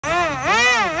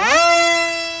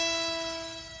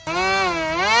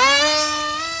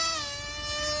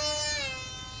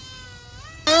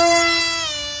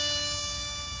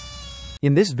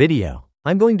In this video,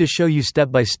 I'm going to show you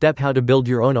step by step how to build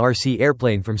your own RC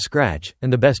airplane from scratch,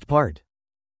 and the best part,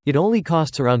 it only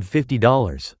costs around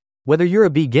 $50. Whether you're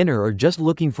a beginner or just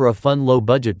looking for a fun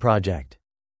low-budget project,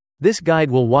 this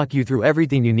guide will walk you through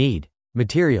everything you need: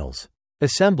 materials,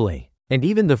 assembly, and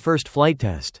even the first flight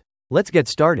test. Let's get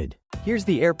started. Here's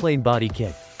the airplane body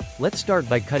kit. Let's start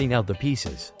by cutting out the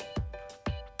pieces.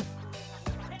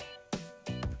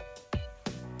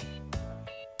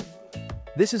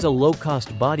 This is a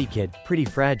low-cost body kit, pretty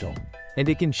fragile, and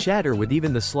it can shatter with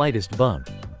even the slightest bump.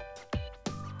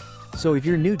 So if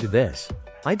you're new to this,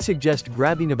 I'd suggest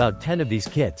grabbing about 10 of these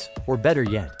kits, or better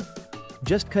yet,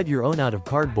 just cut your own out of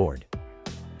cardboard.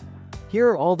 Here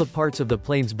are all the parts of the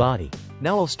plane's body.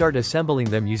 Now I'll start assembling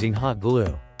them using hot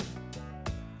glue.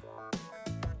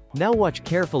 Now watch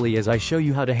carefully as I show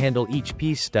you how to handle each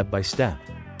piece step by step.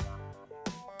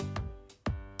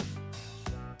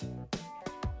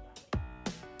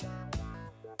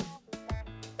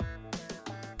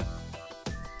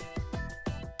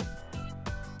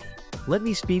 Let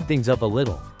me speed things up a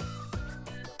little.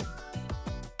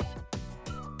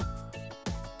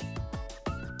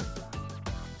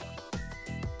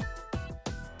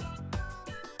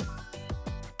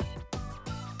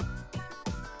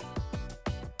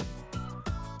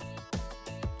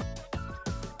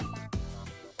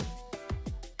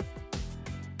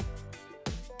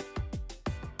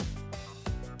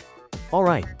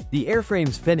 Alright, the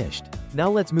airframe's finished. Now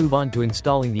let's move on to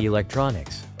installing the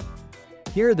electronics.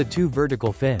 Here are the two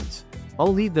vertical fins.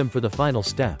 I'll leave them for the final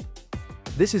step.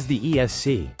 This is the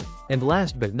ESC. And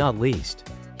last but not least,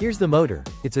 here's the motor.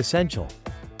 It's essential.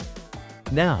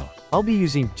 Now, I'll be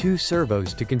using two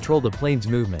servos to control the plane's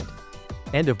movement.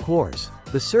 And of course,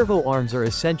 the servo arms are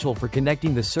essential for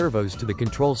connecting the servos to the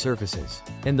control surfaces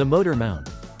and the motor mount.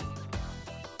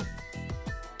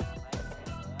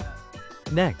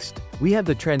 Next, we have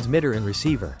the transmitter and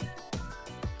receiver.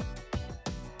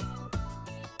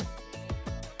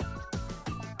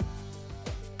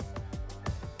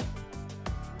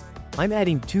 I'm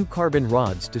adding two carbon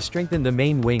rods to strengthen the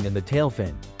main wing and the tail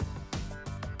fin.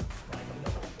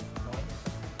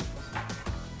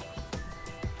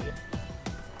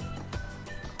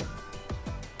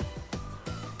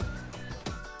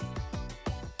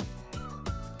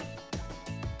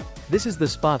 This is the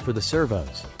spot for the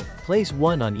servos. Place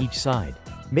one on each side,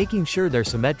 making sure they're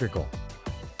symmetrical.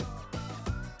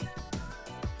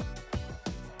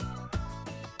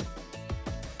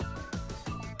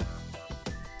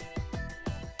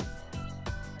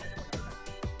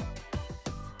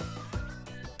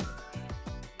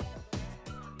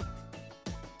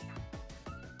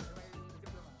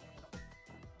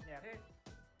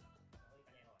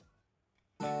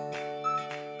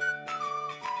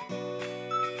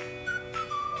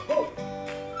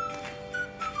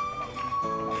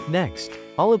 Next,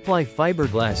 I'll apply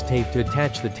fiberglass tape to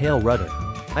attach the tail rudder.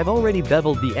 I've already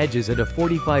beveled the edges at a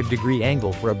 45-degree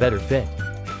angle for a better fit.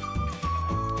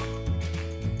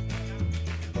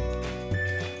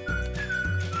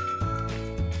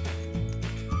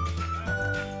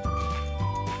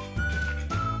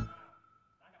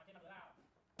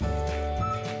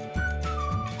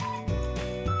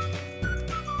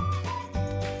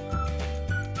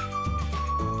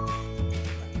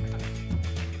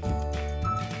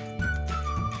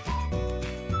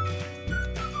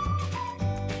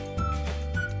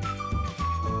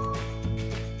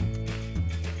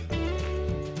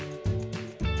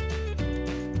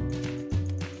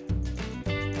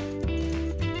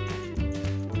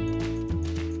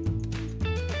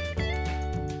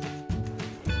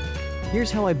 Here's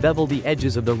how I bevel the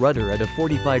edges of the rudder at a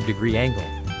 45-degree angle.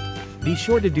 Be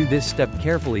sure to do this step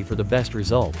carefully for the best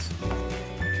results.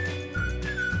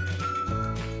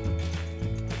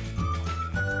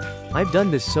 I've done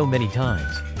this so many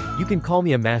times. You can call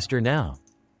me a master now.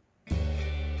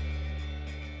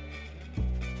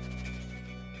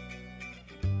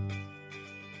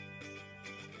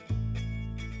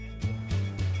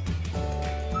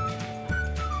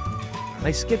 I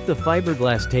skipped the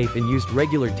fiberglass tape and used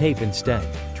regular tape instead,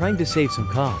 trying to save some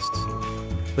costs.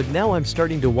 But now I'm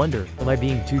starting to wonder, am I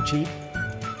being too cheap?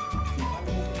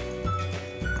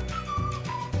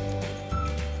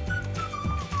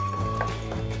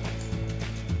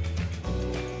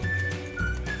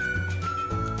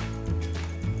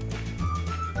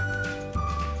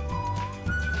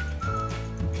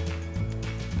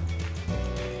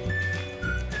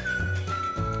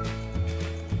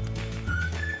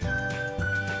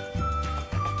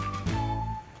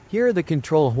 Here are the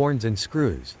control horns and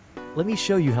screws. Let me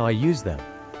show you how I use them.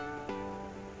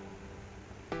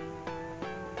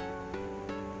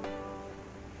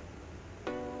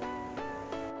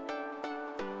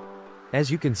 As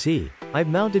you can see, I've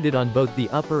mounted it on both the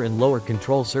upper and lower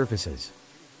control surfaces.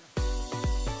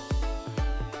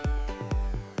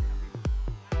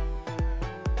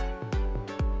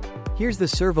 Here's the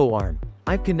servo arm.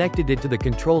 I've connected it to the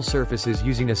control surfaces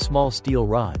using a small steel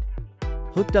rod,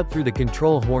 hooked up through the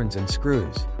control horns and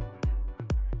screws.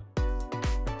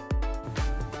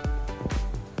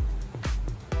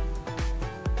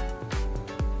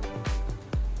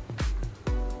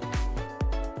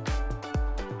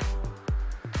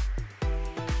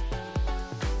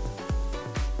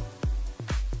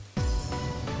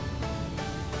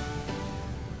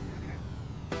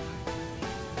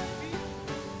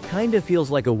 Kinda feels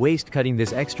like a waste cutting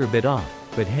this extra bit off,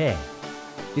 but hey,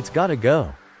 it's gotta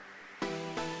go.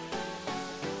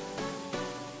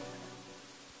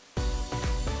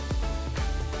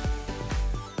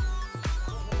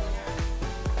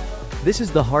 This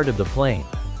is the heart of the plane,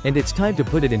 and it's time to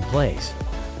put it in place.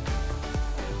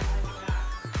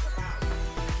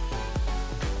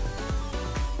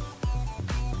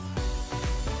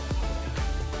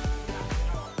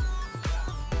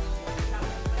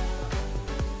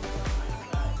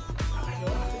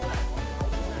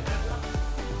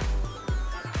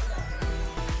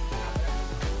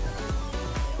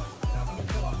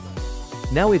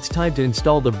 Now it's time to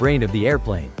install the brain of the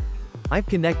airplane. I've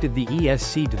connected the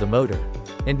ESC to the motor.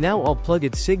 And now I'll plug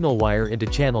its signal wire into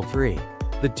channel 3.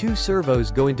 The two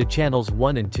servos go into channels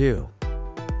 1 and 2.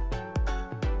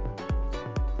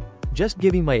 Just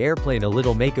giving my airplane a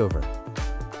little makeover.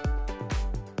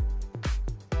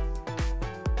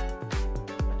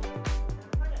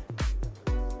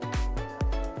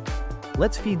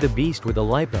 Let's feed the beast with a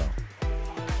lipo.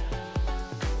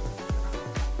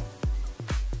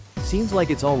 Seems like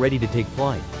it's all ready to take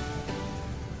flight.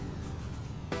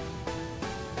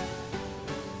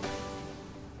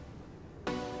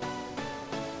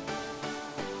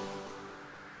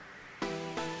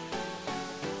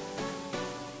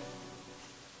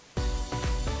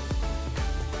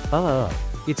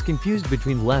 It's confused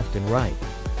between left and right.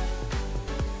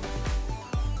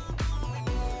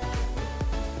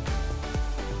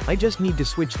 I just need to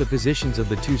switch the positions of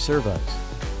the two servos.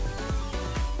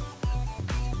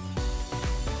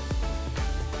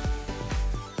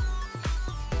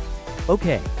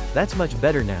 Okay, that's much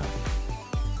better now.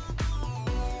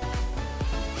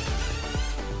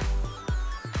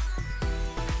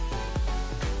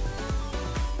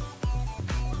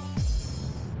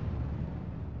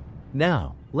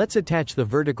 Now, let's attach the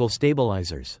vertical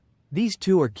stabilizers. These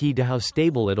two are key to how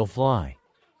stable it'll fly.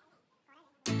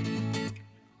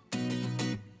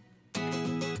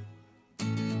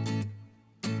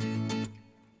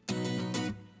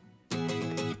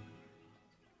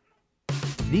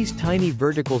 These tiny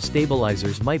vertical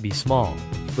stabilizers might be small,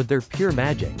 but they're pure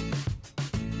magic.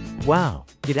 Wow,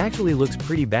 it actually looks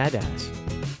pretty badass.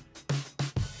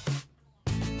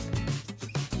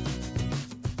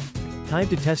 Time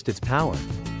to test its power.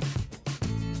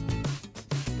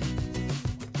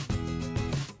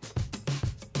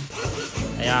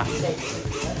 Ja.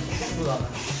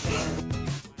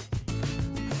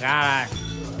 Ra rồi.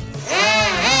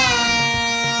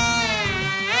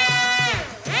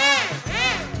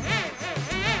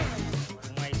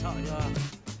 Mày sợ chưa?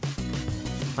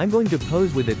 I'm going to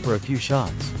pose with it for a few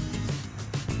shots.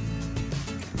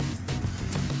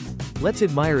 Let's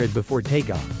admire it before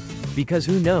takeoff. Because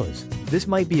who knows, this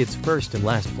might be its first and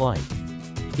last flight.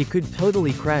 It could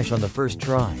totally crash on the first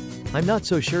try. I'm not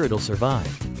so sure it'll survive.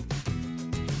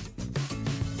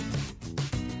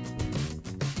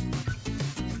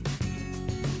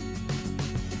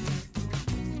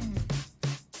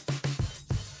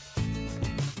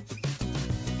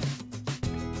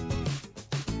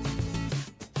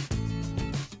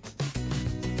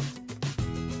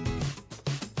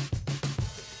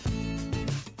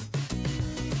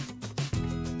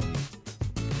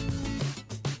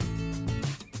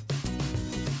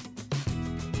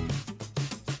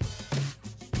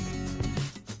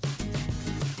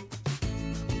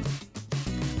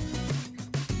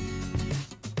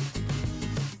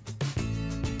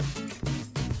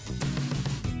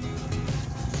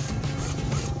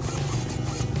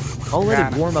 I'll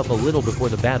let it warm up a little before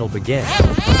the battle begins.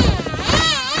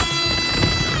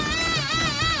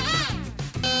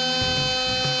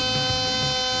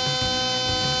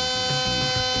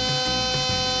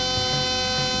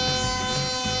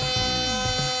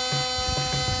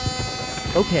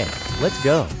 Okay, let's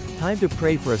go. Time to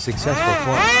pray for a successful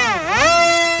flight.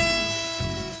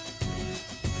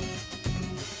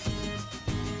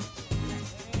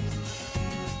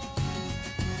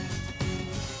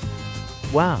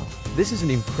 Wow, this is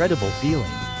an incredible feeling.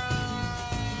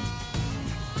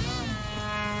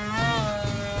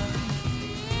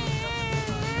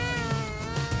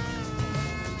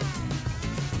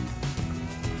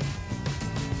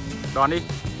 đòn đi.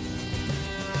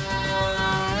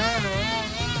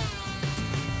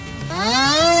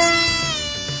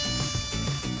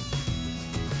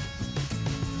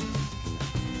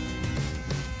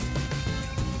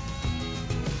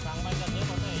 Sáng mai gần nhất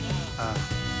có thể nha.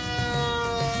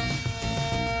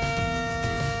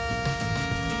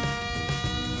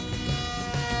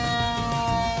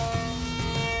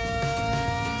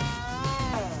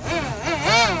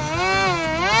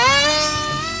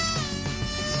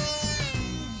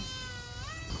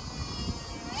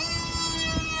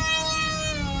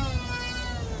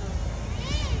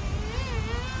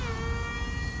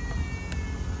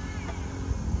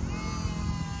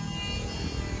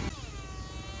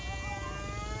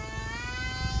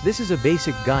 This is a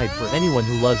basic guide for anyone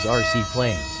who loves RC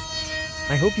planes.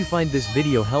 I hope you find this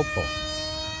video helpful.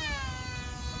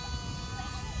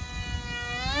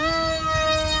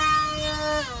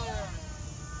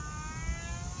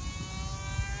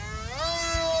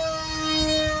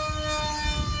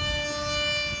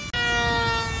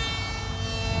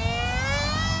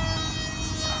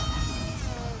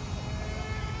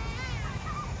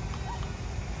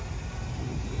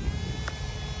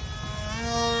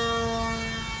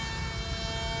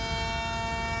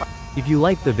 If you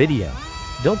liked the video,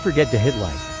 don't forget to hit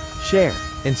like, share,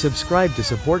 and subscribe to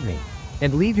support me.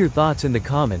 And leave your thoughts in the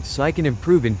comments so I can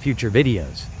improve in future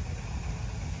videos.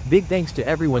 Big thanks to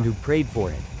everyone who prayed for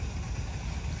it.